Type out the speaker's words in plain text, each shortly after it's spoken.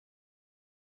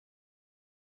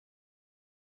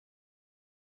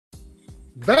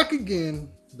Back again,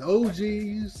 the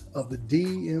OGs of the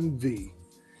DMV.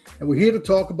 And we're here to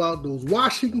talk about those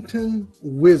Washington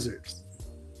Wizards.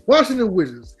 Washington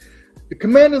Wizards. The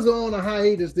Commanders are on a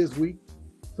hiatus this week,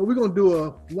 so we're going to do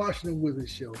a Washington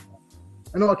Wizards show.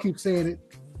 I know I keep saying it,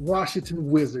 Washington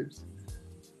Wizards.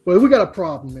 But we got a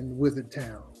problem in Wizard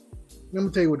Town. Let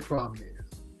me tell you what the problem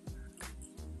is.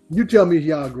 You tell me if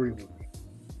y'all agree with me.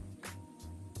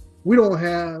 We don't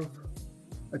have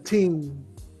a team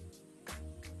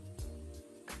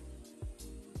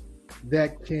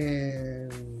that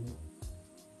can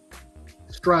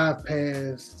strive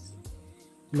past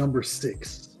number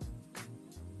 6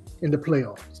 in the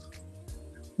playoffs.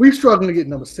 We're struggling to get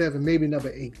number 7, maybe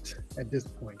number 8 at this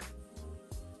point.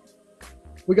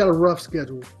 We got a rough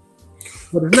schedule,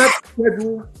 but it's not the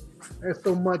schedule as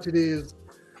so much it is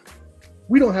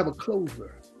we don't have a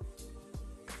closer.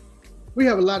 We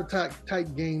have a lot of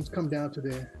tight games come down to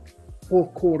the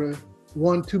fourth quarter,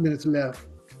 1-2 minutes left.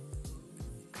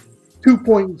 2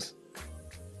 points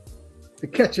to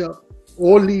catch up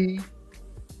or lead,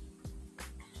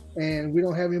 and we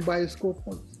don't have anybody to score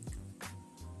points.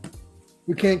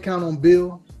 We can't count on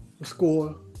Bill to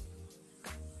score.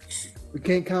 We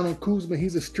can't count on Kuzma.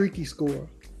 He's a streaky scorer.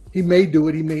 He may do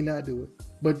it, he may not do it,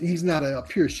 but he's not a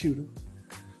pure shooter.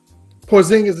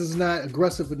 Porzingis is not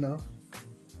aggressive enough.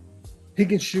 He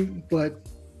can shoot, but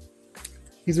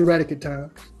he's erratic at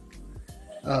times.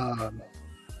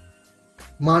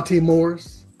 Monty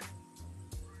Morris,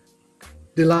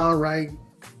 DeLon Wright.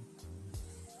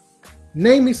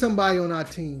 Name me somebody on our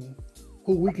team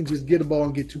who we can just get the ball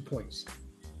and get 2 points.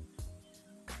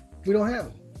 We don't have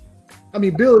him. I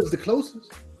mean, Bill is the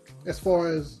closest as far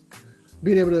as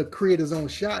being able to create his own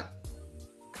shot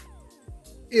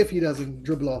if he doesn't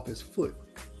dribble off his foot.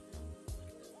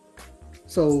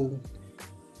 So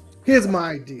here's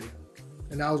my idea.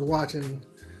 And I was watching,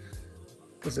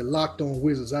 what's it, Locked On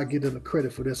Wizards. I give them the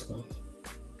credit for this one.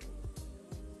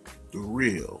 The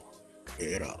real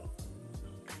head up.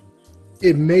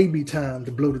 It may be time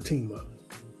to blow the team up.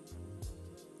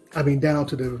 I mean, down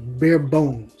to the bare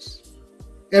bones.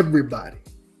 Everybody.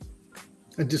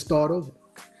 And just start over.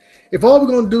 If all we're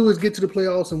going to do is get to the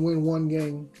playoffs and win one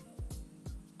game,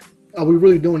 are we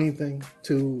really doing anything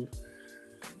to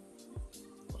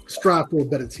strive for a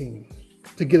better team,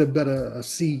 to get a better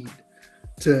seed,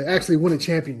 to actually win a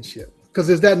championship? Because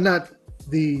is that not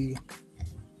the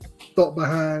thought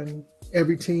behind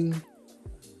every team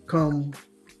come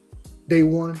day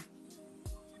one?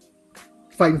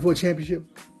 Fighting for a championship?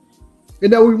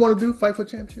 Isn't that what we want to do? Fight for a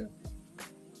championship?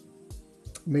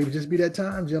 Maybe just be that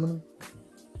time, gentlemen.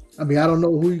 I mean, I don't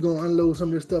know who you're going to unload some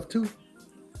of this stuff to,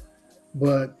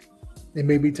 but it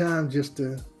may be time just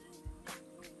to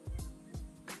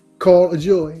call a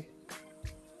joy,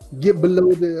 get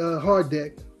below the hard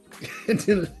deck, and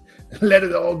then let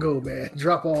it all go, man.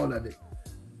 Drop all of it.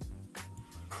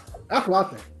 That's what I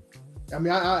think. I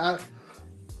mean, I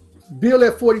Bill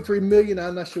at $43 million.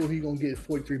 I'm not sure he's gonna get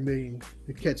 $43 million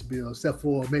to catch Bill, except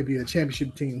for maybe a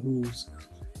championship team who's,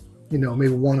 maybe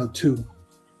 1 or 2.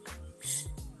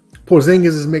 Porzingis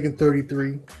is making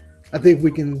 33. I think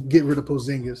we can get rid of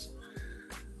Porzingis.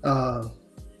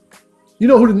 You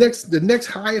know who the next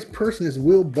highest person is?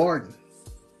 Will Barton,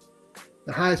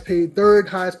 the highest paid, third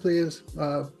highest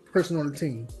person on the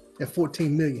team at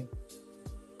 $14 million.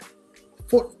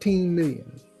 $14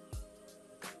 million.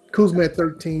 Kuzma at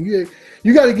 13.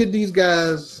 You got to get these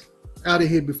guys out of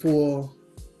here before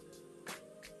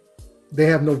they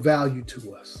have no value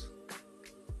to us.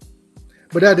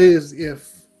 But that is if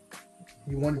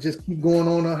you want to just keep going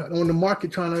on the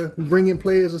market trying to bring in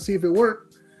players and see if it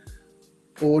works,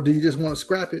 or do you just want to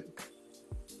scrap it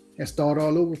and start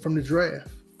all over from the draft?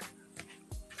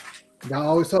 Y'all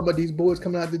always talk about these boys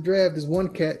coming out the draft. There's one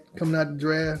cat coming out the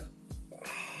draft.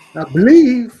 I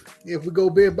believe if we go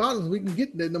bare bottoms, we can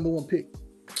get that number 1 pick.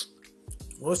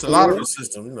 Well, it's a lottery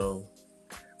system, Well,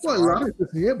 a lottery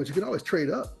system, yeah, but you can always trade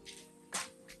up.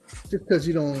 Just because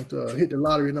you don't hit the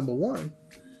lottery number 1,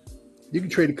 you can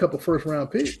trade a couple first-round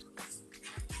picks.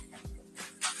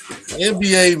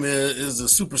 NBA, man, is a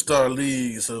superstar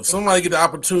league. So if somebody get the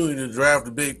opportunity to draft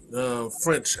a big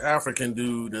French African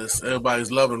dude that's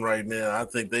everybody's loving right now, I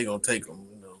think they're gonna take him.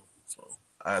 So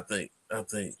I think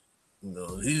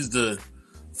he's the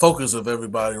focus of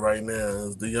everybody right now.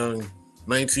 Is the young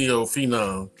 19-year-old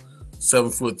phenom,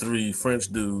 7'3" French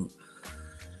dude,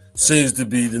 seems to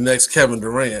be the next Kevin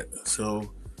Durant.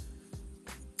 So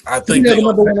I think we have a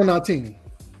number 1 on our team.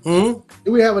 Do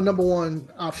we have a number 1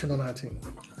 option on our team?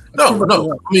 No.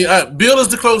 I mean, Bill is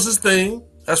the closest thing.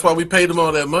 That's why we paid him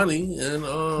all that money. And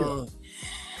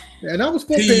and I was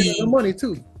supposed to pay him the money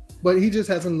too. but he just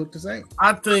hasn't looked the same.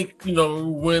 I think,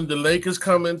 when the Lakers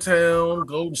come in town,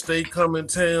 Golden State come in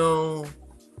town,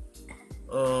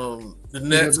 the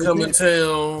Nets come in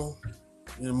town,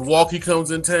 Milwaukee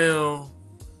comes in town,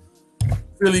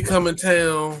 Philly come in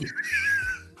town.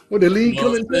 Well, the league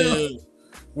come in town.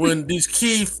 When these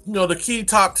key, the key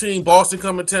top team, Boston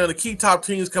come in town, the key top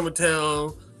teams come in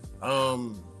town,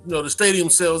 the stadium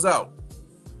sells out.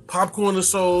 Popcorn is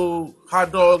sold,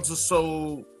 hot dogs are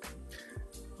sold,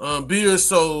 beer is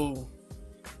sold,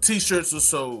 T-shirts are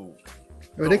sold.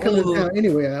 Well, they come in town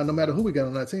anyway, no matter who we got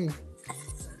on that team.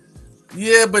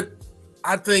 Yeah, but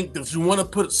I think if you want to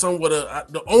put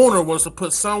the owner wants to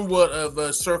put somewhat of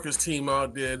a circus team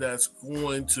out there that's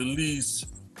going to at least,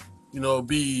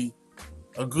 be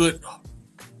a good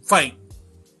fight.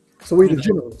 So we the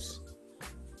Generals.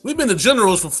 We've been the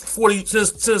Generals for 40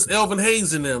 since Elvin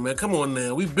Hayes in them, man. Come on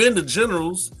now, we've been the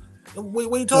Generals.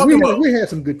 What are you talking about? We had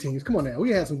some good teams. Come on now, we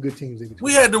had some good teams in between.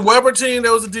 We had the Weber team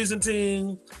that was a decent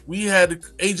team. We had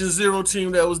the Agent Zero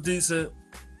team that was decent.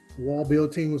 Wall Bill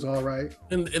team was all right.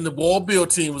 And the Wall Bill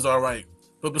team was all right.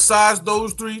 But besides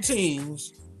those three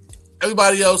teams,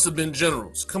 everybody else have been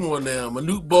Generals. Come on now,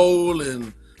 Manute Bol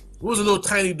and what was a little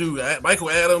tiny dude,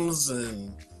 Michael Adams,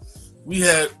 and we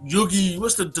had Yugi.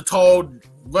 What's the tall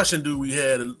Russian dude we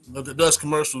had that does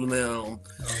commercial now?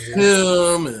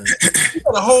 Him and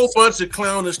a whole bunch of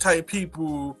clownish type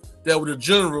people that were the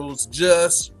Generals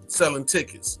just selling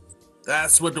tickets.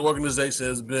 That's what the organization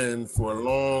has been for a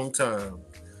long time.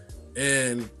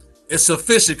 And it's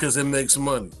sufficient because it makes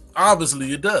money.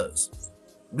 Obviously it does.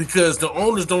 Because the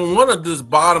owners don't want to just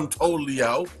bottom totally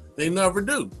out. They never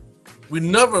do. We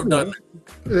never have done it.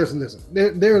 Listen.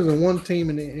 There isn't one team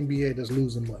in the NBA that's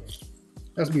losing money.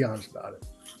 Let's be honest about it.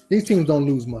 These teams don't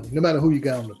lose money, no matter who you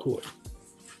got on the court.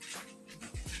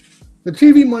 The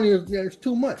TV money is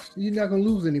too much. You're not going to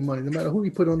lose any money, no matter who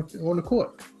you put on the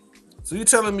court. So you're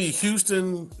telling me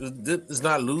Houston is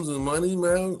not losing money,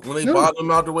 man, when they bottom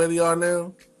out the way they are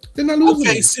now? They're not losing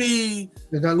OKC,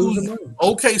 they're not losing money.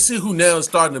 OKC, who now is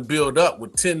starting to build up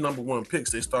with 10 number one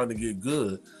picks, they're starting to get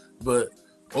good. But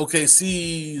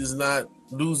OKC is not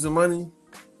losing money.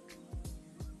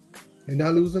 They're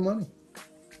not losing money.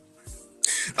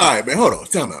 All right, man, hold on.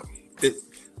 Time out.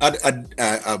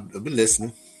 I've been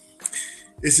listening.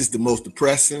 This is the most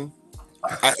depressing.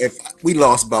 If we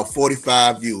lost about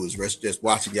 45 viewers just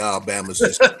watching y'all Bama's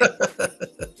just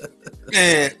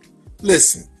man,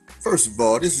 listen, first of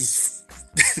all, this is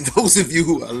those of you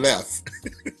who are left.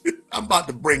 I'm about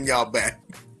to bring y'all back.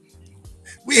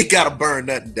 We ain't gotta burn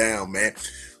nothing down, man.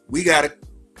 We gotta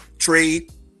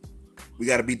trade. We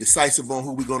gotta be decisive on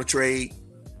who we're gonna trade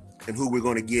and who we're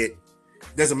gonna get.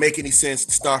 Doesn't make any sense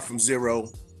to start from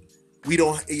zero. We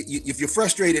don't. If you're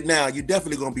frustrated now, you're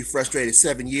definitely going to be frustrated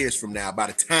 7 years from now. By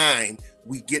the time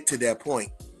we get to that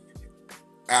point,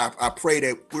 I pray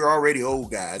that we're already old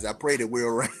guys. I pray that we're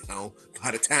around by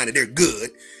the time that they're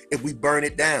good. If we burn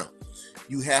it down,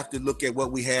 you have to look at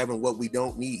what we have and what we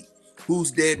don't need. Who's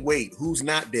dead weight? Who's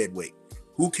not dead weight?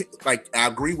 I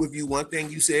agree with you. One thing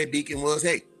you said, Deacon, was,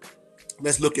 hey,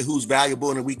 let's look at who's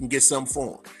valuable and we can get some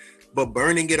for them. But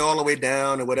burning it all the way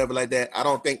down or whatever like that, I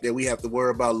don't think that we have to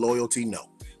worry about loyalty, no.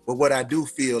 But what I do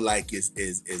feel like is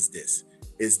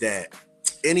that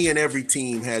any and every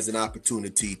team has an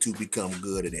opportunity to become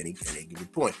good at any given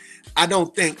point. I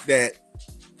don't think that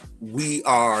we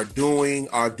are doing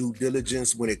our due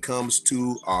diligence when it comes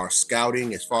to our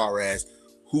scouting as far as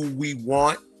who we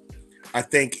want. I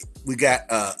think we got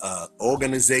a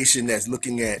organization that's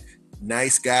looking at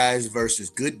nice guys versus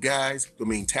good guys,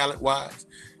 talent-wise.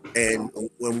 And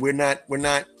when we're not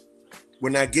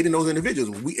getting those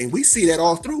individuals, we see that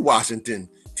all through Washington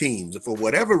teams. For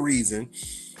whatever reason,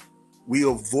 we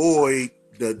avoid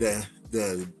the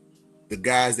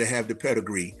guys that have the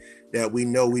pedigree that we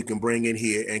know we can bring in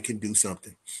here and can do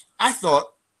something. I thought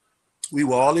we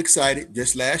were all excited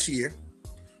just last year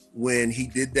when he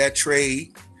did that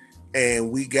trade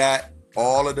and we got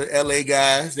all of the LA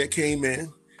guys that came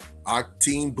in. Our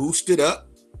team boosted up.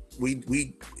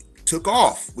 We took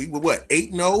off. We were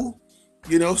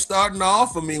 8-0, starting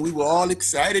off. We were all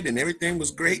excited and everything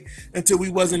was great until we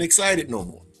wasn't excited no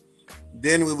more.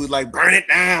 Then we was like, burn it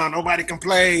down. Nobody can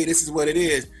play. This is what it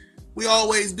is. We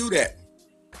always do that.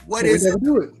 We never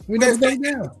do it. We never do it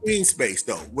down. Green space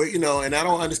though, where and I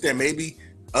don't understand. Maybe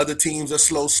other teams are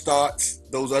slow starts.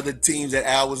 Those other teams that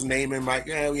Al was naming, like,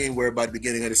 we ain't worried about the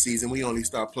beginning of the season. We only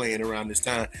start playing around this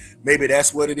time. Maybe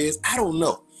that's what it is. I don't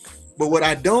know. But what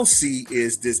I don't see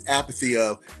is this apathy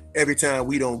of every time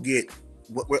we don't get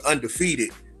what we're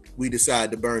undefeated, we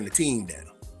decide to burn the team down.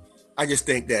 I just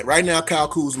think that right now, Kyle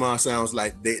Kuzma sounds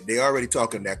like they already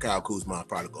talking that Kyle Kuzma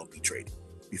probably going to be traded.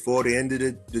 Before the end of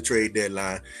the trade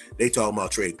deadline, they talking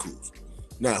about trade Kuz.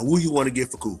 Now, who you want to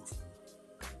get for Kuz?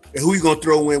 And who you going to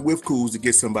throw in with Kuz to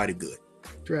get somebody good?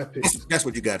 Draft picks. That's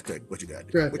what you got to take. What you got to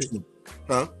do. Draft picks.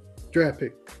 Huh? Draft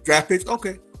pick. Draft picks?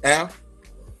 Okay. Al?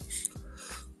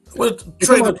 Well,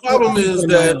 Trey, the problem is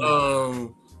that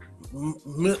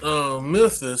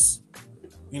Memphis,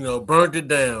 burnt it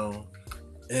down.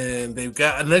 And they've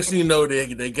got, next thing you know,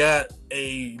 they got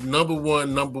a number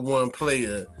one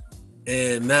player,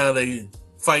 and now they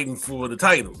fighting for the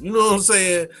title. You know what I'm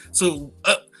saying? So,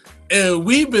 and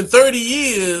we've been 30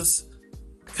 years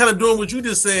kind of doing what you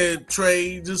just said,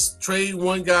 trade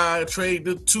one guy, trade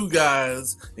the two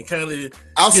guys, and kind of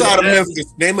outside of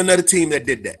Memphis, name another team that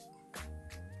did that.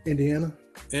 Indiana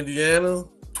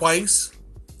twice.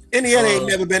 Indiana ain't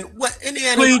never been what?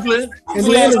 Indiana. Cleveland.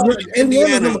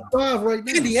 Indiana's number 5 right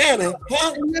now. Indiana,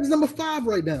 huh? Indiana's number 5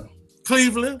 right now.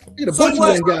 Cleveland. Need a bunch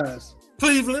of them guys.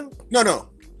 Cleveland. No.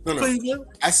 Cleveland.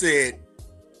 I said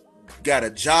got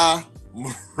a Ja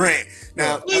Morant.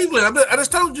 Now Cleveland. I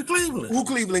just told you Cleveland. Who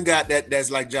Cleveland got that's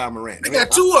like Ja Morant? They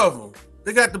got two of them.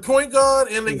 They got the point guard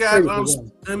and they got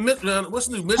what's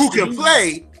new? Who can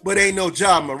play, but ain't no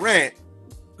Ja Morant.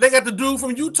 They got the dude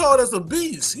from Utah that's a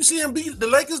beast. You see him beat the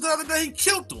Lakers the other day? He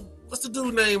killed them. What's the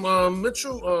dude named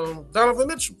Mitchell? Donovan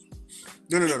Mitchell.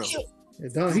 No.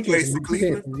 Yeah, he plays for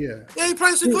Cleveland. Yeah, he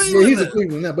plays for Cleveland. Yeah, he's a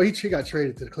Cleveland now, but he got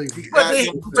traded to Cleveland.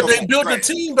 But they built the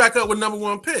team back up with number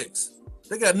 1 picks.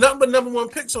 They got nothing but number 1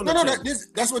 picks on the team.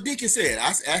 That's what Deacon said. I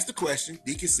asked the question.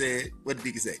 Deacon said, what did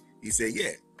Deacon say? He said,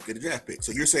 yeah, get a draft pick.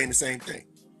 So you're saying the same thing.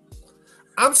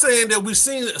 I'm saying that we've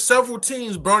seen several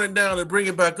teams burn it down and bring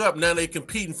it back up. Now they're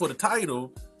competing for the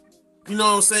title. You know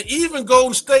what I'm saying? Even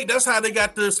Golden State, that's how they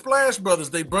got the Splash Brothers.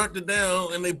 They burnt it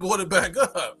down and they brought it back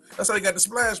up. That's how they got the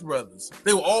Splash Brothers.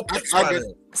 They were all picked by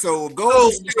them. So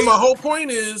my whole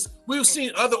point is we've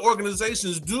seen other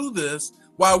organizations do this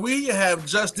while we have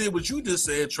just did what you just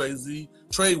said, Tracy.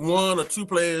 Trade 1 or 2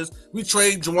 players. We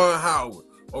trade Juwan Howard,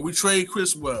 or we trade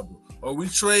Chris Webber, or we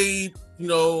trade,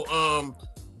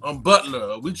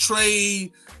 Butler. We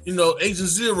trade, Agent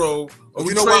Zero, or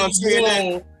we trade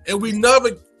Wall, and we never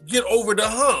get over the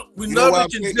hump. We never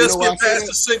can just get past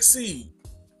the 6th seed.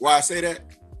 Why I say that?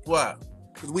 Why?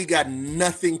 Because we got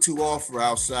nothing to offer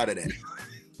outside of that.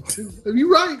 You're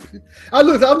right. I'm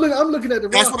looking at the.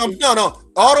 That's what I'm. No.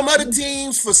 All them other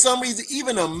teams, for some reason,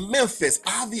 even Memphis,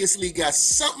 obviously got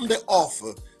something to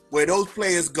offer where those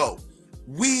players go.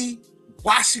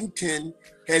 Washington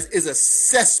is a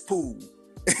cesspool.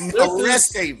 A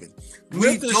rest haven.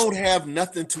 We don't have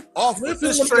nothing to offer.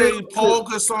 Memphis trade Paul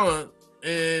Gasol,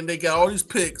 and they got all these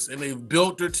picks, and they've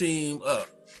built their team up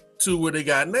to where they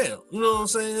got now. You know what I'm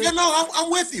saying? Yeah, no,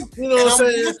 I'm with you. You know what I'm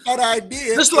saying? With that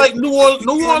idea. Just like New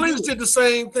Orleans did the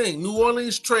same thing. New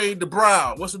Orleans trade the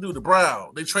Brow. What's to do? The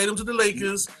Brow. They trade him to the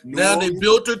Lakers. Now they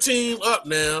built their team up.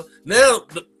 Now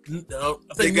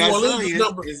I think New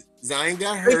Orleans Zion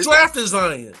got hurt. They drafted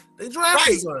Zion.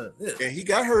 Zion. Yeah. And he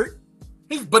got hurt.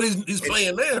 But he's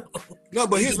playing now. No,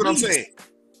 but here's what I'm saying.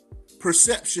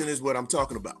 Perception is what I'm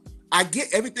talking about. I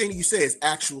get everything you say is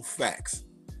actual facts.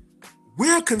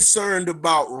 We're concerned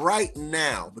about right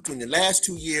now, between the last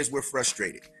 2 years, we're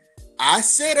frustrated. I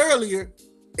said earlier,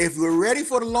 if we're ready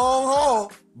for the long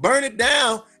haul, burn it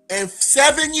down, and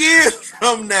 7 years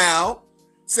from now,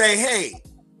 say, hey,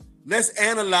 let's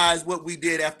analyze what we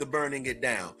did after burning it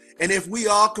down. And if we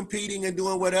are competing and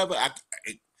doing whatever,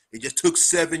 it just took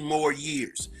 7 more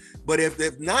years. But if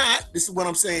not, this is what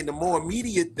I'm saying, the more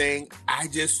immediate thing, I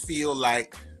just feel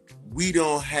like we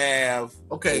don't have,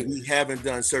 we haven't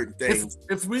done certain things.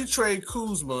 If we trade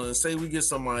Kuzma and say we get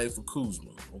somebody for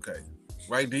Kuzma,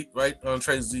 right on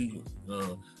Tracy,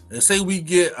 and say we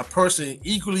get a person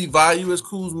equally valued as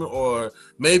Kuzma, or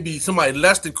maybe somebody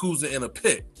less than Kuzma in a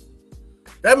pick,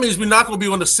 that means we're not going to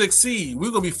be on the 6th seed.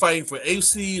 We're going to be fighting for 8th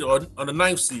seed or on the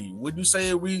 9th seed. Would you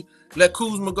say we let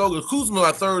Kuzma go? Because Kuzma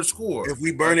our 3rd scorer. If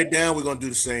we burn it down, we're going to do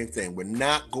the same thing. We're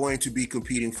not going to be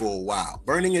competing for a while.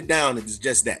 Burning it down is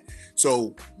just that.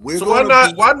 So why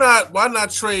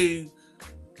not trade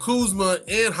Kuzma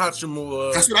and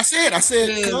Hachimura? That's what I said. I said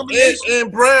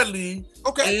and Bradley.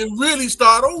 Okay. And really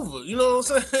start over. You know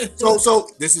what I'm saying? So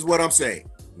this is what I'm saying.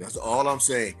 That's all I'm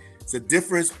saying. It's a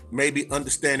difference, maybe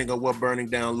understanding of what burning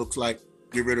down looks like.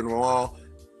 Get rid of them all.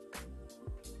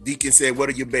 Deacon said, what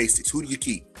are your basics? Who do you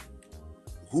keep?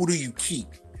 Who do you keep?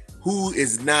 Who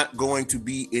is not going to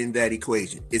be in that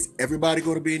equation? Is everybody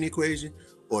going to be in the equation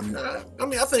or not?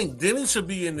 I think Dennis should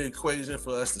be in the equation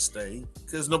for us to stay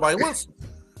because nobody wants him.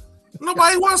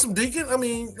 Nobody wants him, Deacon. I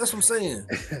mean, that's what I'm saying.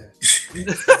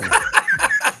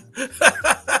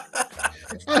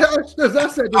 Listen, I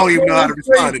said I don't even know how to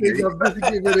respond to that. I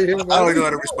don't even know how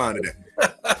to respond to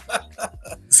that.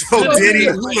 So Denny,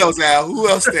 who else, Al? Who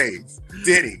else stays?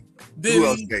 Denny. Who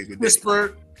else stays with Denny?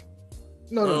 Pittsburgh.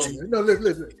 No,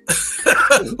 listen.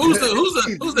 who's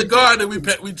the guard that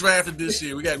we drafted this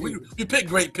year? We picked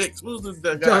great picks. Who's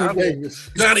the guy? Johnny Davis.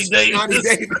 Johnny Davis. Johnny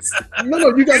Davis.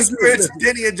 No, you got to Chris,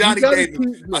 Denny and Johnny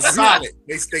Davis are solid.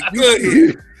 They stay good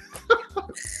here.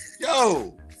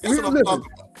 Yo, that's what I'm talking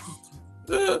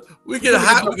about. We get a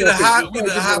high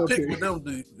pick with them.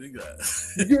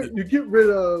 You get rid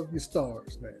of your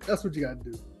stars, man. That's what you got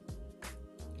to do.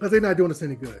 Because they're not doing us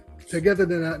any good. Together,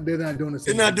 they're not doing us.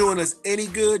 They're not doing us any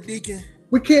good, Deacon.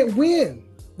 We can't win.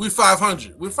 We're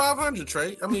 500. We're 500,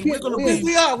 Trey. I mean, we're gonna be.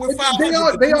 We are. We're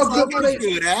 500. They are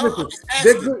good.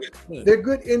 Listen, they're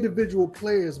good individual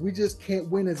players. We just can't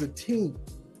win as a team.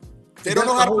 They don't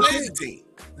know how to play as a team.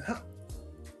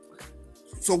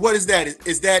 So what is that?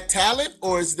 Is that talent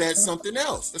or is that something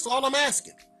else? That's all I'm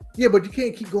asking. Yeah, but you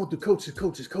can't keep going through coaches.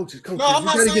 No, I'm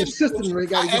not saying system. I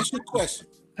asked you a question.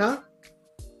 Huh?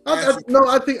 I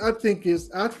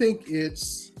think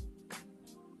it's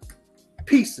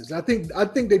pieces. I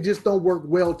think they just don't work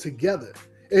well together.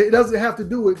 It doesn't have to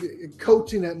do with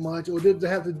coaching that much, or it doesn't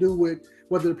have to do with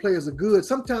whether the players are good.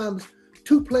 Sometimes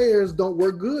two players don't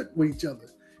work good with each other.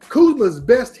 Kuzma's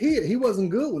best here. He wasn't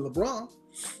good with LeBron.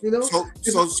 You know.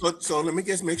 So let me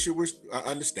just make sure I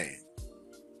understand.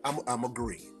 I'm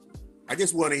agreeing. I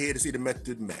just want to hear to see the method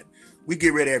to the man. We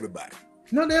get rid of everybody.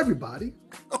 Not everybody.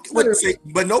 Okay,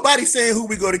 but nobody's saying who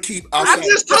we're going to keep. I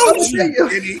just told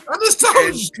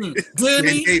you.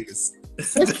 Denny Davis.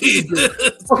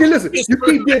 Okay, listen.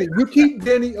 You keep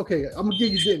Denny. Okay, I'm gonna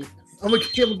give you Denny. I'm gonna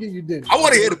give you Denny. I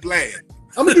want to hear the plan.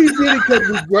 I'm gonna give you Denny because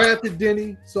we drafted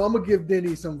Denny, so I'm gonna give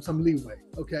Denny some leeway.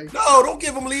 Okay. No, don't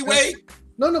give him leeway.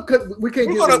 No, because we can't.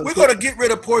 We're gonna get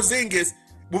rid of Porzingis.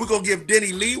 But we're gonna give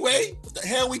Denny leeway? What the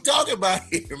hell are we talking about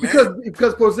here, man?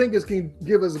 Because Porzingis can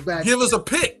give us a back. Give us a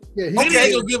pick. Yeah, he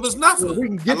ain't gonna give us nothing. Well, we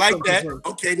can get I like that. First.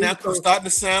 Okay, now it's starting to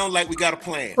sound like we got a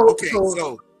plan. So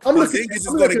Porzingis is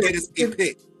gonna get us a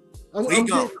pick. I'm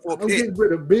getting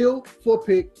rid of Bill for a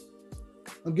pick.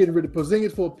 I'm getting rid of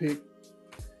Porzingis for a pick.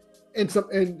 And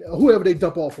whoever they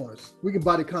dump off on us. We can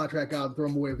buy the contract out and throw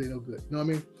them away if they no good. You know what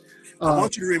I mean? I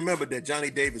want you to remember that Johnny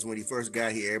Davis, when he first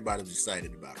got here, everybody was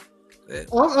excited about him.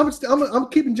 I'm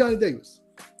keeping Johnny Davis.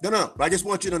 No. I just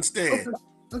want you to understand.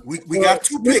 Okay. We got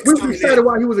two picks. We decided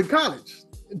while he was in college.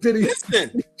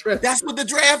 Listen, that's what the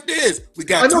draft is. We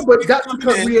got. I know, but that's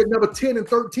because we had number 10 and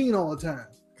 13 all the time.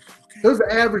 Okay. Those are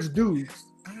average dudes.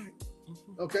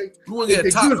 Okay. We want to get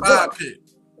a top 5 pick.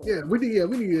 Yeah, we need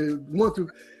 1 through.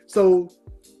 So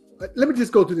let me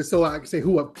just go through this so I can say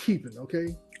who I'm keeping.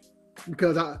 Okay.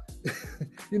 Because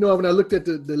when I looked at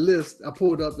the list, I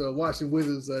pulled up the Washington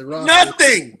Wizards roster.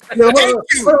 Nothing. Thank you.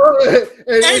 That's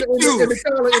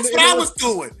what I was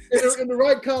doing. In the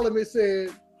right column, it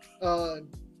said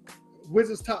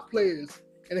Wizards top players,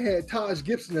 and it had Taj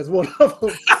Gibson as one of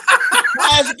them.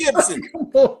 Taj Gibson.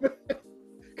 Come on, man.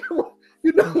 Come on.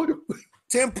 You know what?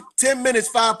 10 minutes,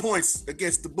 5 points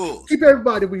against the Bulls. Keep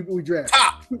everybody we draft.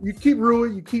 Top. You keep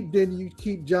Rui, you keep Denny, you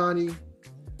keep Johnny,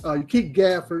 you keep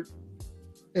Gafford.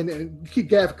 And you keep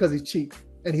Gafford because he's cheap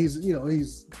and he's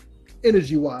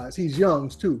energy wise, he's young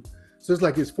too. So it's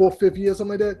like his 4th, 5th year,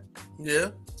 something like that.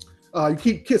 Yeah. You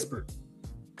keep Kispert.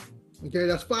 Okay,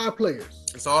 that's 5 players.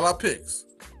 That's all our picks.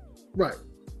 Right.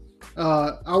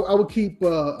 I would keep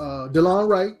DeLon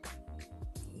Wright.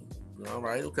 All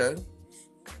right. Okay.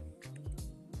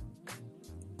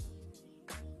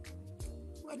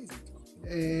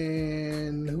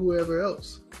 And whoever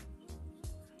else.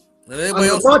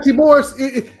 Else? Monty Morris.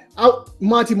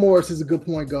 Monty Morris is a good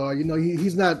point guard. You know,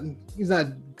 he's not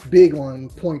big on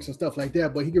points and stuff like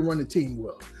that, but he can run the team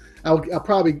well. I'll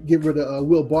probably get rid of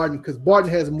Will Barton because Barton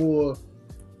has more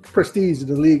prestige in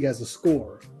the league as a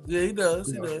scorer. Yeah, he does.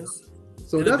 He does.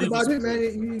 So that's about it,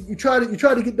 man. You try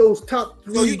to get those top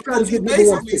 3. So you try to get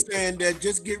basically saying that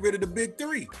just get rid of the big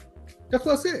 3. That's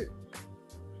what I said.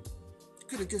 You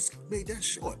could have just made that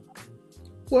short.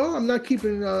 Well, I'm not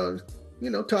keeping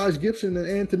Taj Gibson and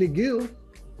Anthony Gill.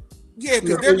 Yeah,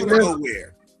 because they're going to go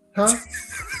where? Huh?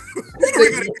 What are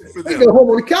we going to do for them? They go home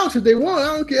on the couch if they want.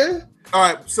 I don't care. All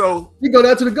right, so you go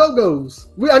down to the Go-Go's.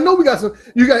 I know we got some.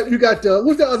 You got.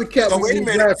 What's the other cat? So wait a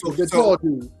minute. The tall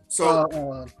dude.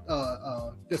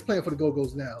 That's playing for the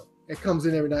Go-Go's now. It comes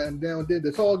in every night and down. Did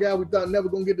the tall guy we thought never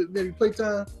gonna get any play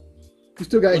time? You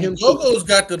still got him. The Go-Go's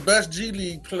got the best G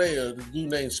League player. The dude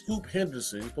named Scoop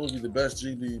Henderson. He's supposed to be the best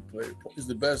G League player. He's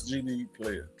the best G League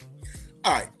player.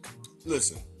 All right,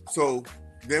 listen. So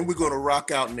then we're going to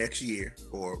rock out next year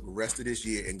or the rest of this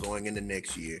year and going into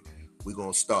next year We're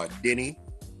gonna start Denny.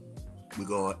 We're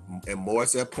going and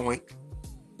Morris at point.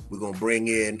 We're gonna bring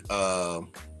in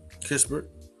Kispert.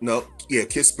 No, yeah,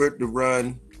 Kispert to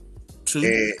run. 2.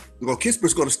 And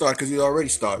Kispert's gonna start because he's already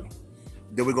starting.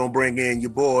 Then we're gonna bring in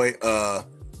your boy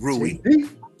Rui.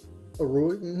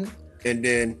 Rui. Mm-hmm. And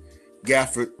then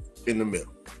Gafford in the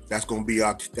middle. That's gonna be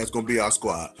our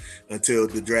squad until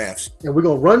the drafts. And we're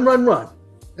gonna run. We're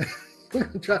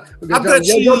gonna try bet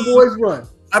young boys run.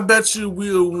 I bet you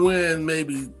we'll win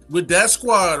maybe with that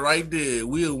squad right there.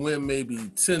 We'll win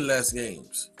maybe 10 less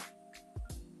games.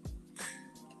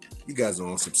 You guys are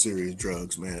on some serious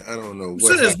drugs, man. I don't know.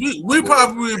 Serious, we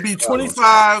probably would be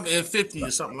 25 and 50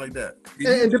 or something like that.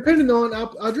 And depending on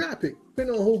our draft pick,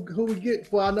 depending on who we get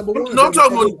for our number one. No, I'm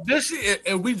talking about this year,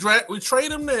 and we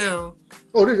trade them now.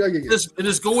 Oh, this.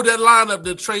 Just go with that lineup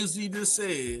that Tracy just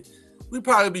said. We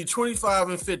probably be 25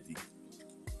 and 50.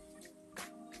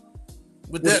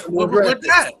 With that,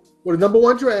 with a number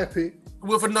one draft pick,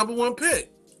 with a number one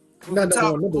pick, not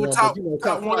top one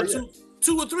or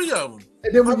two or three of them.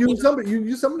 And then you use some of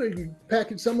them, you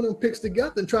package some of them picks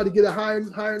together and try to get a higher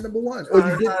number one, or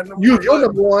use your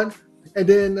number one and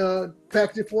then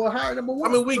package it for a higher number one.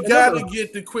 I mean, we got to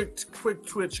get the quick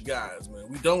twitch guys, man.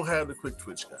 We don't have the quick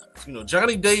twitch guys. You know,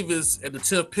 Johnny Davis at the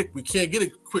 10th pick, we can't get a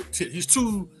quick tip. He's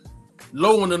too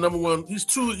low on the number one.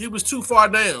 He was too far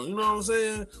down. You know what I'm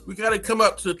saying? We got to come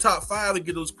up to the top 5 to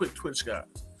get those quick twitch guys,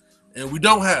 and we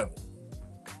don't have it.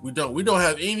 We don't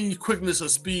have any quickness or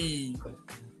speed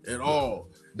at all.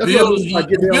 Bill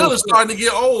is starting to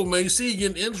get old, man. You see, he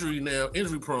getting injury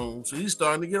prone, so he's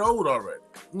starting to get old already.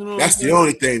 You know, that's the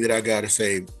only thing that I gotta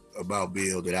say about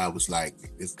Bill that I was like,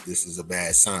 this is a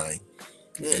bad sign.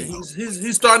 Yeah,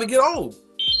 he's starting to get old.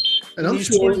 And I'm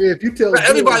sure if you tell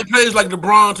everybody plays like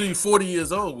LeBron till he's 40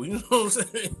 years old, you know what I'm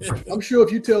saying? I'm sure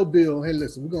if you tell Bill, hey,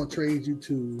 listen, we're gonna trade you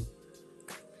to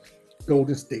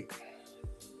Golden State,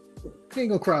 he ain't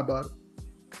gonna cry about it.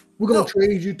 We're gonna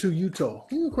trade you to Utah,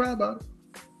 he ain't gonna cry about it.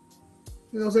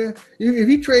 You know what I'm saying? If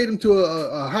you trade him to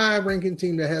a high-ranking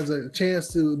team that has a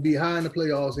chance to be high in the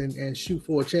playoffs and shoot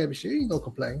for a championship, he ain't gonna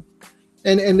complain.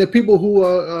 And the people who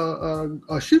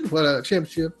are shooting for that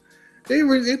championship, they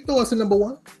throw us a number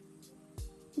one.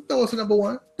 Throw us a number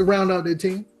one to round out their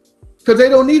team because they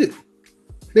don't need it.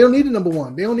 They don't need a number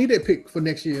one. They don't need that pick for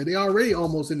next year. They're already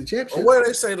almost in the championship. Well, where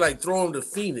they say like throw him to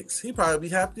Phoenix, he'd probably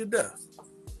be happy to death.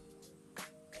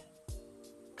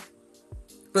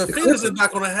 But Phoenix is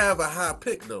not going to have a high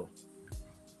pick though.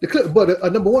 But a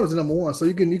number one is a number one, so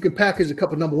you can package a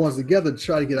couple number ones together to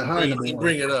try to get a higher number one.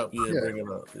 Bring it up, bring it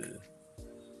up. Yeah.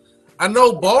 I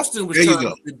know Boston was trying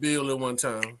to get Bill at one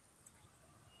time.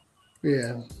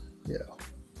 Yeah.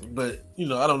 But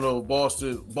I don't know.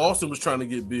 Boston was trying to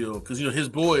get Bill because his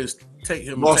boys take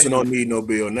him. Boston don't need no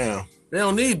Bill now. They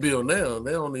don't need Bill now.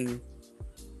 They don't need.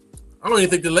 I don't even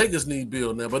think the Lakers need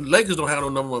Bill now, but the Lakers don't have no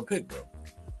number one pick though.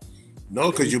 No,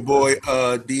 because your boy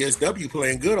DSW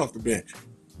playing good off the bench.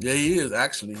 Yeah, he is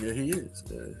actually. Yeah, he is.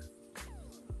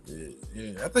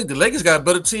 Yeah. I think the Lakers got a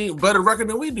better record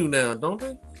than we do now, don't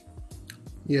they?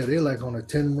 Yeah, they're like on a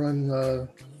 10-run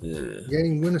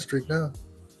game winning streak now.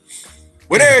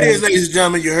 Well, there it is, ladies and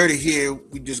gentlemen. You heard it here.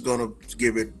 We're just gonna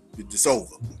give it. It's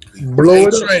over. Blow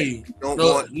it up. Don't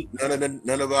want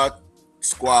none of our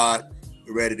squad.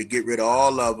 We're ready to get rid of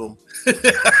all of them.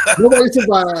 Nobody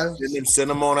survives. Send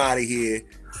them on out of here,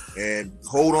 and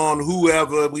hold on to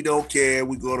whoever. We don't care.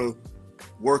 We're gonna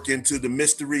work into the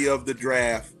mystery of the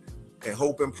draft and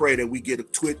hope and pray that we get a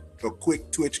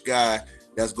quick twitch guy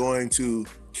that's going to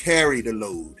carry the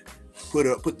load,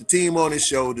 put the team on his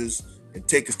shoulders, and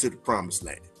take us to the promised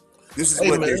land. This is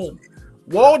what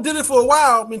Wall did it for a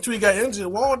while until he got injured.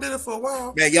 Wall did it for a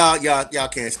while. Man, y'all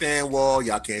can't stand Wall.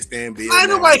 Y'all can't stand Bill.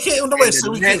 Nobody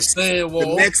said we can't stand Wall.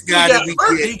 The next guy that we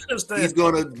get, he's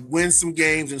gonna win some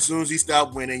games, and as soon as he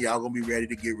stops winning, y'all gonna be ready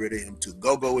to get rid of him too.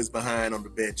 Go is behind on the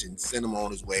bench and send him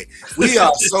on his way. We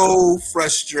are so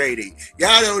frustrated.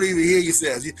 Y'all don't even hear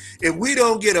yourselves. If we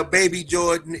don't get a baby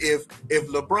Jordan, if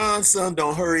LeBron's son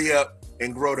don't hurry up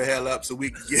and grow the hell up so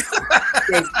we can get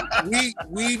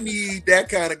we need that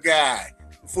kind of guy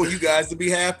for you guys to be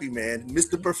happy, man.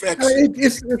 Mr. Perfection.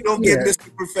 If you don't get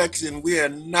Mr. Perfection, we are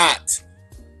not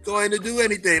going to do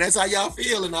anything. That's how y'all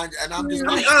feel, and I'm just. To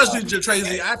be honest with you,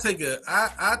 Tracy, I take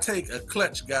a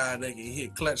clutch guy that can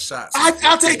hit clutch shots.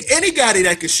 I'll take any guy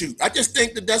that can shoot. I just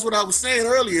think that's what I was saying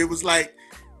earlier. It was like,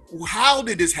 how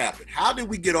did this happen? How did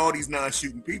we get all these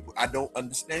non-shooting people? I don't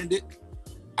understand it.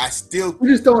 We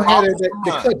just don't have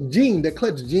that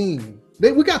clutch gene.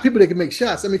 We got people that can make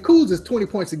shots. I mean, Kuz is 20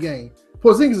 points a game.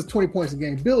 Porzingis is 20 points a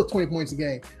game. Bill is 20 points a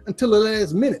game until the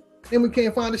last minute. Then we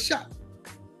can't find a shot.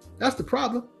 That's the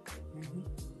problem.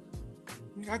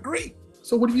 I agree.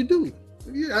 So what do you do?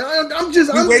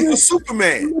 Wait for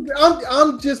Superman.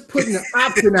 I'm just putting an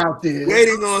option out there.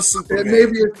 Waiting on Superman. That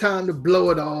maybe it's time to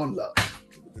blow it all up.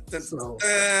 So,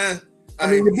 I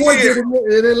mean, the boy did it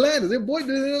in Atlanta. The boy did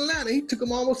it in Atlanta. He took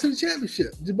him almost to the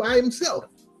championship just by himself.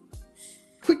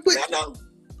 Quick. I know.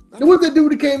 There was that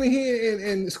dude that came in here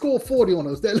and scored 40 on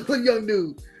us. That little young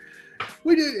dude.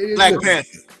 We did Black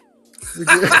Panther.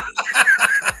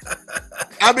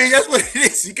 I mean, that's what it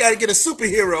is. You got to get a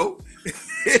superhero.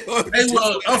 Hey,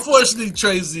 well, unfortunately,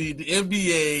 Tracy, the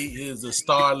NBA is a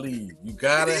star league. You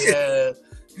gotta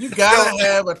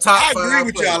have a top. I agree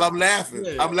with player. y'all. I'm laughing.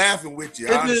 Yeah. I'm laughing with you.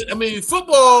 I mean,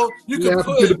 football, you can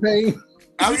put the pain.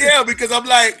 Yeah, because I'm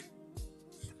like,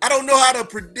 I don't know how to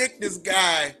predict this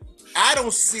guy. I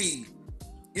don't see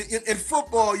in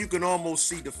football. You can almost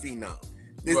see the phenom.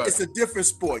 It's a different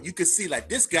sport. You can see like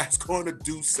this guy's going to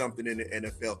do something in the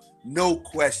NFL, no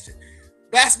question.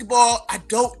 Basketball, I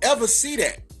don't ever see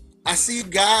that. I see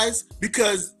guys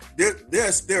because there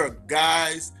are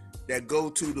guys that go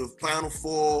to the Final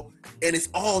Four and it's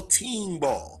all team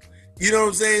ball. You know what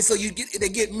I'm saying? So they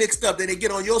get mixed up. Then they get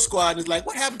on your squad and it's like,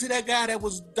 what happened to that guy that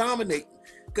was dominating?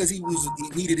 Because he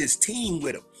needed his team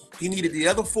with him. He needed the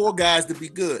other 4 guys to be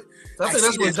good. I think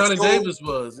that's what Johnny Davis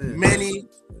was. Yeah. Many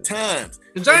times.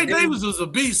 And Johnny Davis was a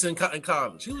beast in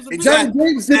college. He was a beast. Johnny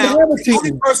Davis didn't have a team. The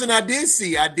only person I did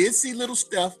see little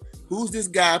Steph. Who's this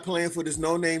guy playing for this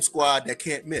no-name squad that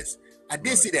can't miss? I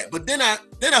did see that. But then I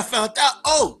found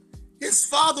out, his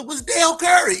father was Dale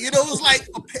Curry. You know, it was like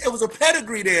it was a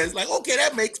pedigree there. It's like, okay,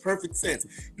 that makes perfect sense.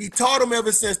 He taught him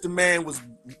ever since the man was,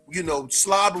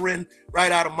 slobbering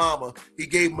right out of mama. He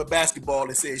gave him a basketball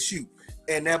and said, shoot.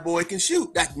 And that boy can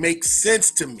shoot. That makes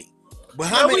sense to me. But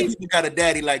how many people got a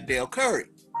daddy like Dale Curry?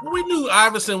 We knew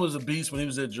Iverson was a beast when he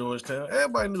was at Georgetown.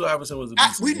 Everybody knew Iverson was a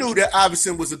beast. We knew that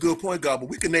Iverson was a good point guard, but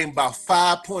we could name about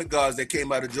 5 point guards that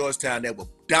came out of Georgetown that were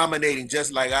dominating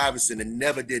just like Iverson and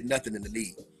never did nothing in the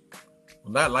league.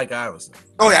 Well, not like Iverson.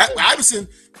 Oh yeah,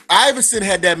 Iverson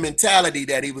had that mentality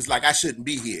that he was like, I shouldn't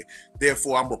be here.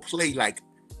 Therefore, I'm gonna play like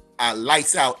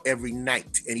lights out every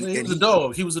night. And he was a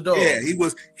dog. He was a dog. Yeah, he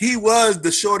was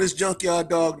the shortest junkyard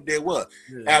dog there was.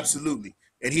 Yeah. Absolutely.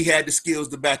 And he had the skills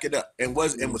to back it up and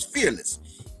was fearless.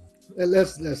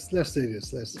 Let's say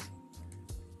this.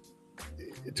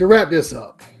 To wrap this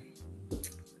up.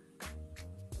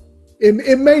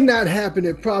 It may not happen.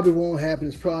 It probably won't happen.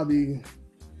 It's probably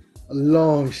a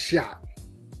long shot.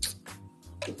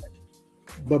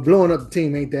 But blowing up the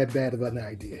team ain't that bad of an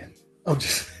idea. I'm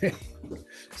just saying.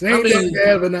 It ain't that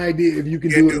bad of an idea if you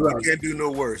can do it right. You can't do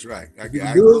no worse, right? You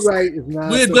can do it right. It's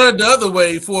not. We've done it the other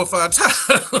way 4 or 5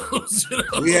 times.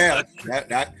 We have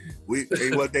that. We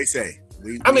what they say.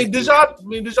 Did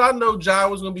y'all know Ja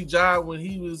was gonna be Ja when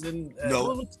he was in?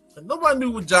 No, nobody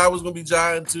knew what Ja was gonna be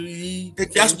Ja until he.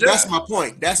 That's my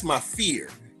point. That's my fear.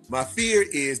 My fear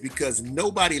is because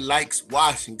nobody likes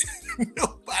Washington.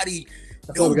 nobody.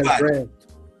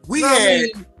 We had.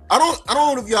 I don't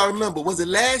know if y'all remember. Was it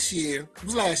last year? It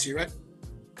was last year, right?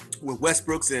 When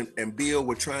Westbrooks and Beal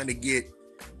were trying to get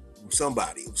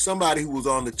somebody who was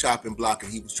on the chopping block,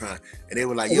 and he was trying, and they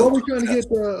were like, "Yo, what were trying to get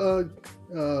out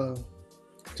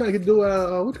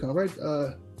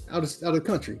of the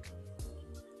country?"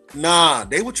 Nah,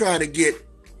 they were trying to get.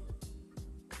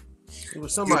 It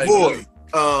was somebody. Your boy.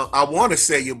 I want to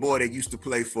say your boy that used to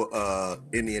play for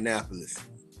Indianapolis.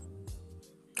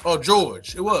 Oh,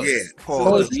 George. It was. Yeah,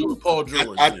 Paul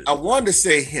George. I wanted to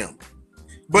say him,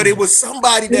 but it was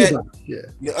somebody that.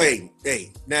 Yeah.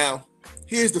 Hey. Now,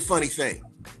 here's the funny thing.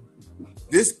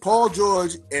 This Paul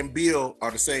George and Bill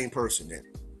are the same person. Then,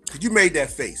 because you made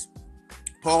that face.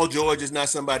 Paul George is not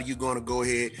somebody you're going to go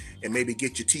ahead and maybe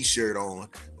get your T-shirt on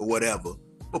or whatever.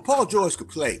 But Paul George could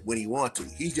play when he wants to.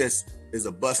 He just is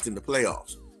a bust in the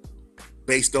playoffs,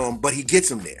 but he gets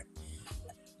them there.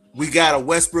 We got a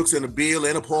Westbrooks and a Beal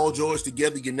and a Paul George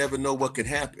together. You never know what could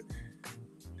happen.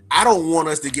 I don't want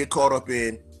us to get caught up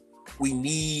in we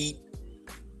need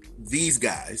these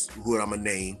guys, who I'm going to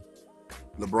name,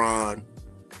 LeBron,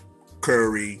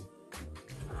 Curry,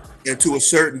 and to a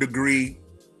certain degree,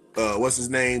 what's his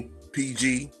name?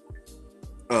 PG,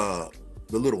 the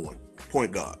little one,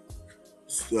 point guard.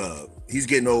 He's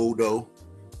getting old though.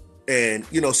 And,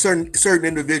 certain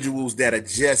individuals that are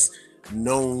just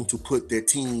known to put their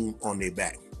team on their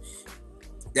back.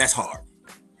 That's hard,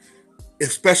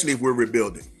 especially if we're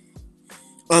rebuilding.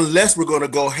 Unless we're going to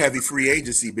go heavy free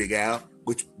agency, Big Al,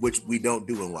 which we don't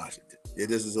do in Washington.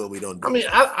 This is what we don't do. I mean,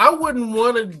 I wouldn't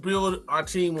want to build our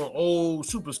team on old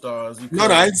superstars. No,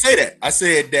 I didn't say that. I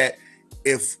said that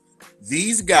if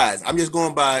These guys, I'm just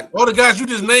going by. All the guys you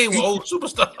just named were old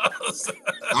superstars.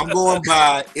 I'm going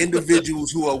by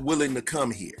individuals who are willing to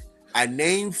come here. I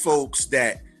name folks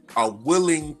that are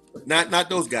willing, not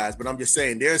those guys, but I'm just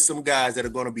saying there's some guys that are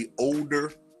going to be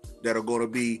older, that are going to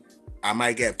be, I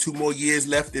might have 2 more years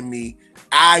left in me.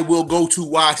 I will go to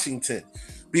Washington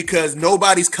because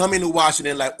nobody's coming to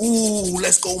Washington like, ooh,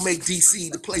 let's go make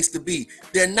DC the place to be.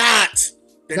 They're not.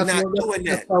 They're not doing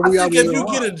that. I think if you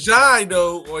get a Jai,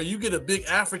 though, or you get a big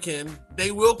African,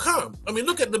 they will come. I mean,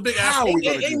 look at the big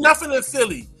African. Ain't nothing in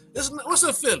Philly. What's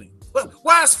in Philly?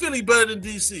 Why is Philly better than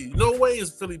DC? No way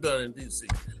is Philly better than DC.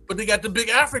 But they got the big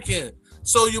African.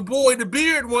 So your boy, the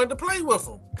Beard, wanted to play with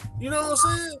him. You know what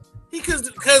I'm saying?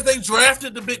 Because they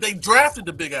drafted the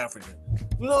big African.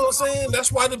 You know what I'm saying?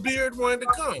 That's why the Beard wanted to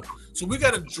come. So we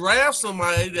got to draft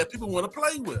somebody that people want to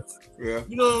play with. Yeah.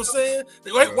 You know what I'm saying?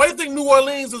 Why do you think New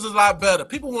Orleans is a lot better?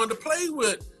 People wanted to play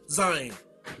with Zion.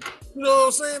 You know what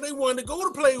I'm saying? They wanted to go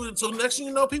to play with it. So next thing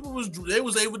you know, they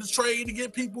was able to trade to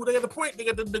get people. They got the point. They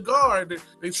got the guard that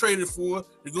they traded for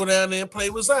to go down there and play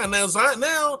with Zion.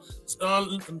 Now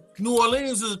New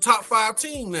Orleans is a top 5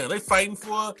 team now. They fighting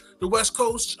for the West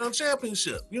Coast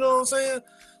championship. You know what I'm saying?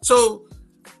 So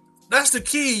that's the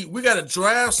key. We got to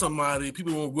draft somebody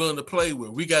people are willing to play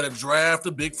with. We got to draft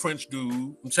a big French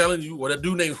dude. I'm telling you, or that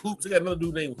dude named Hoops. They got another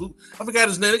dude named Hoops. I forgot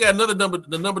his name. They got another number.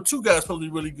 The number 2 guy is supposed to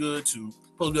be really good too.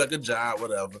 Supposed to be like a job,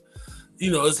 whatever.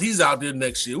 You know, he's out there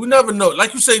next year. We never know.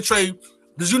 Like you say, Trey,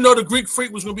 did you know the Greek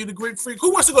Freak was going to be the Greek Freak?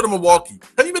 Who wants to go to Milwaukee?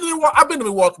 Have you been to Milwaukee? I've been to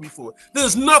Milwaukee before.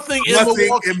 There's nothing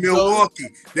in Milwaukee.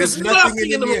 There's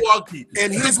nothing in Milwaukee.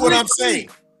 And here's what I'm saying.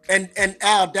 And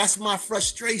Al, that's my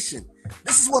frustration.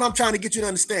 This is what I'm trying to get you to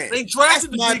understand. They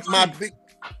drafted my big.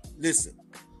 Listen.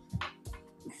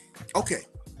 Okay.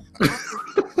 All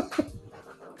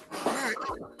right.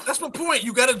 That's my point.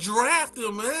 You got to draft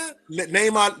them, man.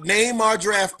 Name our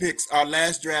draft picks. Our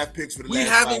last draft picks for the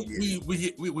last 5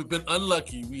 years. We've been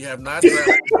unlucky. We have not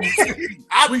drafted.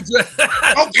 we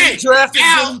drafted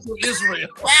him from Israel.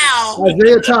 Wow.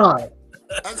 Isaiah Todd.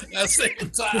 Isaiah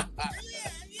Todd.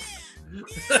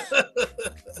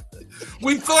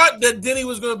 We thought that Denny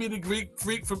was going to be the Greek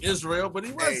Freak from Israel, but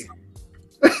he wasn't.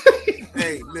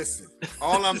 Hey, listen.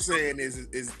 All I'm saying is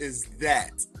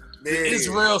that the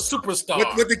Israel superstar.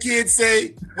 What the kids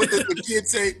say? What the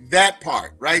kids say? That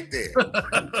part right there.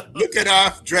 Look at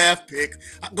our draft pick.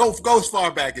 Go as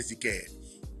far back as you can.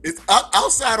 It's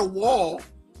outside of Wall.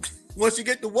 Once you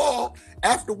get the Wall,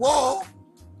 after Wall,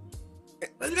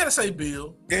 you got to say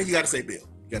Bill. Then you got to say Bill.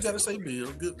 You got to say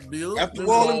Bill. Good Bill. After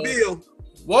Wall and Bill.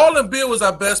 Wall and Bill was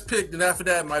our best pick. Then after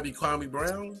that, it might be Kwame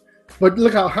Brown. But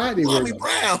look how high they were. Kwame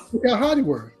Brown. Look how high they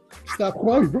were. Stop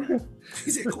Kwame Brown.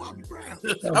 He said Kwame Brown.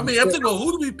 I mean, I'm thinking,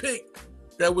 who do we pick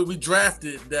that we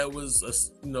drafted that was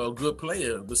a good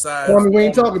player besides Kwame? We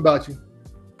ain't talking about you.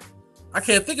 I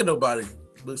can't think of nobody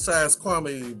besides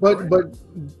Kwame. But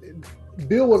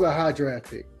Bill was a high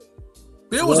draft pick.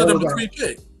 Bill was a number 3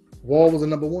 pick. Wall was a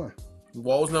number 1.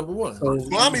 Wall was number 1. So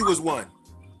Kwame was 1.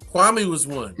 Kwame was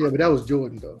 1. Yeah, but that was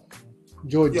Jordan though.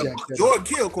 Jordan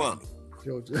killed Kwame.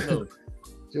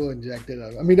 Jordan jacked that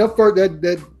up. I mean,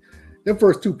 them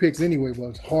first 2 picks anyway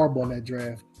was horrible in that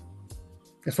draft,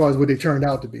 as far as what they turned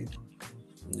out to be.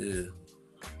 Yeah.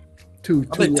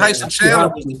 I think Tyson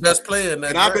Chandler was the best player in that.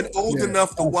 And draft. I've been old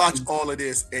enough to watch all of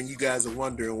this, and you guys are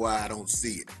wondering why I don't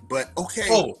see it. But okay.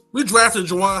 Oh, we drafted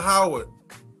Juwan Howard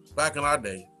back in our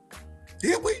day.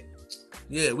 Did we?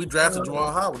 Yeah, we drafted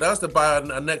Juwan Howard. That was to buy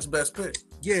our next best pick.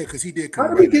 Yeah, because he did come.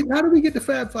 How did we get the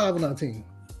Fab Five on our team?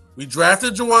 We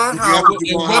drafted Juwan Howard,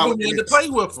 and Weber wanted to play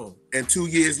with him. And 2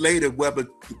 years later, Weber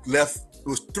left. It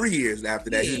was 3 years after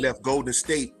that. He left Golden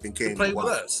State and came to play with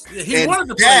us. Yeah, he and wanted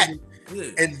to play.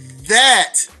 And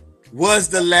that was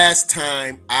the last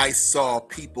time I saw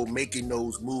people making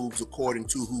those moves according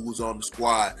to who was on the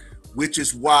squad, which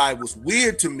is why it was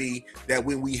weird to me that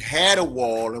when we had a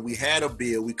Wall and we had a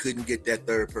Bill, we couldn't get that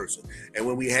third person. And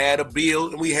when we had a Bill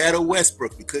and we had a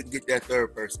Westbrook, we couldn't get that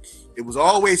third person. It was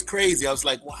always crazy. I was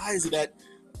like, why is it that?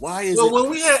 When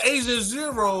we had Agent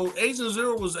Zero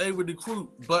was able to recruit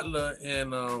Butler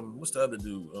and what's the other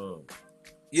dude?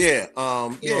 The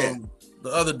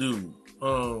other dude,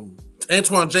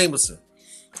 Antoine Jameson.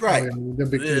 Right.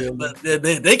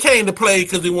 They came to play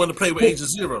because they wanted to play with Agent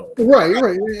Zero. Right.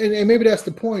 And maybe that's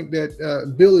the point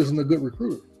that Bill isn't a good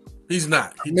recruiter. He's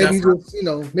not. Maybe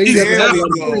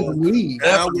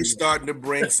now we're starting to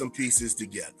bring some pieces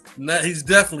together. He's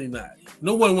definitely not.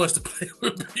 No one wants to play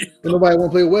with Bill. Nobody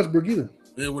want to play with Westbrook either.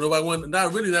 Yeah, nobody want.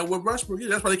 Not really. Not with Westbrook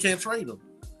either. That's why they can't trade him.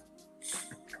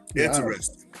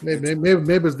 Interesting. Maybe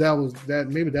that was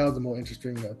the more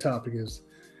interesting topic is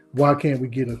Why can't we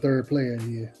get a third player in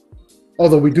here?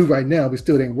 Although we do right now, we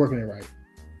still ain't working it right.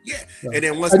 Yeah, So, and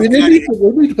then once they need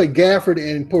to play Gafford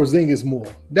and Porzingis more.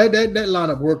 That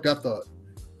lineup worked, I thought.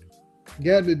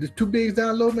 Yeah, the two bigs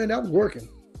down low, man, that was working.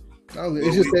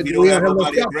 It's just that we don't have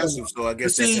nobody aggressive, so I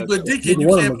guess see, but Deacon,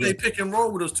 you can't play pick and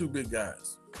roll with those two big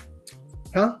guys.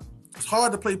 Huh? It's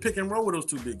hard to play pick and roll with those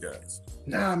two big guys.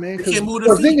 Nah, man.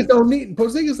 Porzingis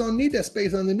don't need that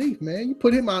space underneath, man. You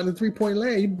put him out in the 3-point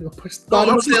lane.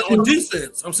 I'm saying on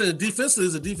defense. I'm saying defensively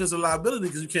is a defensive liability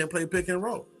because you can't play pick and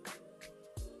roll.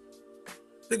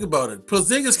 Think about it.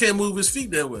 Porzingis can't move his feet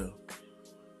that well.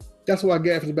 That's why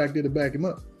Gafford's back there to back him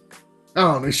up. I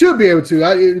don't know. He should be able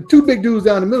to. Two big dudes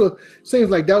down the middle. Seems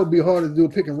like that would be harder to do a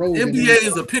pick and roll. NBA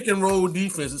is a pick and roll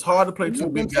defense. It's hard to play two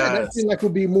big guys. That seems like it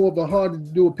would be more of a hard to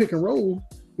do a pick and roll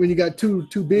when you got two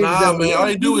bigs. Nah, man. All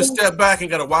you do is step back and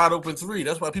got a wide open three.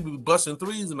 That's why people be busting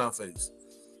threes in our face.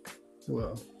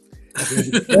 Well,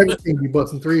 everything be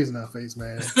busting threes in our face,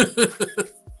 man.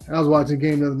 I was watching a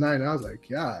game the other night and I was like,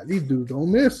 God, these dudes don't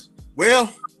miss.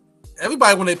 Well,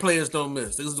 everybody when they players don't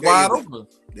miss. It's wide open.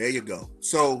 There you go.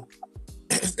 So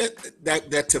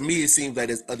that to me, it seems like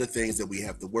there's other things that we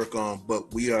have to work on,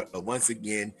 but we are once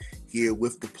again here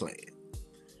with the plan.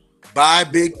 Buy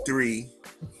big three.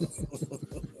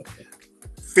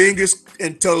 Fingers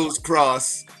and toes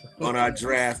crossed on our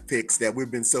draft picks that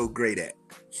we've been so great at.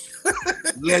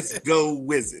 Let's go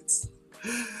Wizards.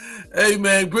 Hey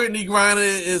man, Brittany Griner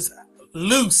is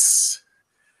loose.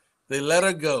 They let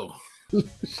her go.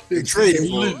 They traded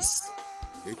for her.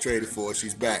 They traded for her.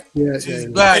 She's back. Yeah, she's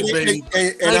back, baby.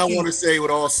 And I want to say with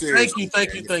all seriousness,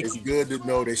 thank you. It's good to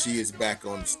know that she is back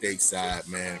on the stateside,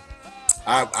 man.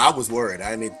 I was worried.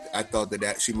 I thought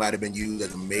that she might have been used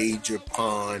as a major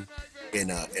pawn in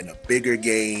a bigger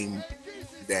game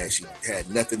that she had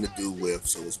nothing to do with.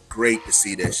 So it's great to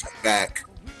see that she's back.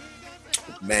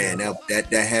 Man,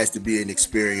 that has to be an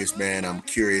experience, man. I'm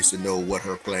curious to know what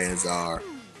her plans are.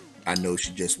 I know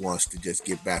she just wants to just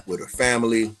get back with her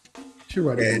family. She's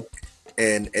right.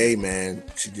 And hey, man,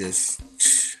 she just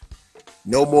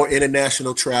no more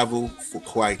international travel for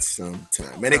quite some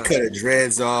time. Man, they cut her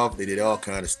dreads off. They did all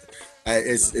kind of stuff.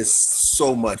 It's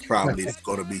so much probably that's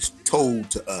going to be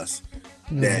told to us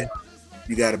that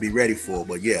you got to be ready for.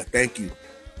 But yeah, thank you.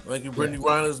 Thank you. Brittany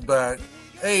Griner's back.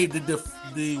 Hey,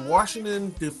 the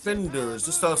Washington Defenders,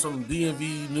 just saw some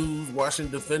DMV news.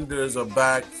 Washington Defenders are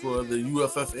back for the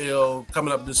UFFL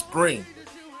coming up this spring.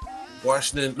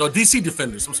 DC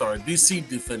Defenders. I'm sorry. DC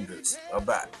Defenders are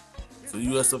back. So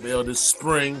USFL this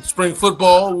spring. Spring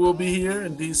football will be here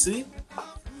in DC.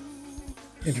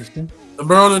 Interesting. The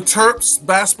Maryland Terps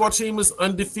basketball team is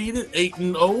undefeated,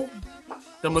 8-0.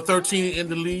 Number 13 in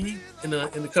the league in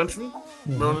the country.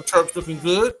 Maryland Terps looking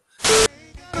good.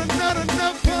 Not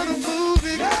enough.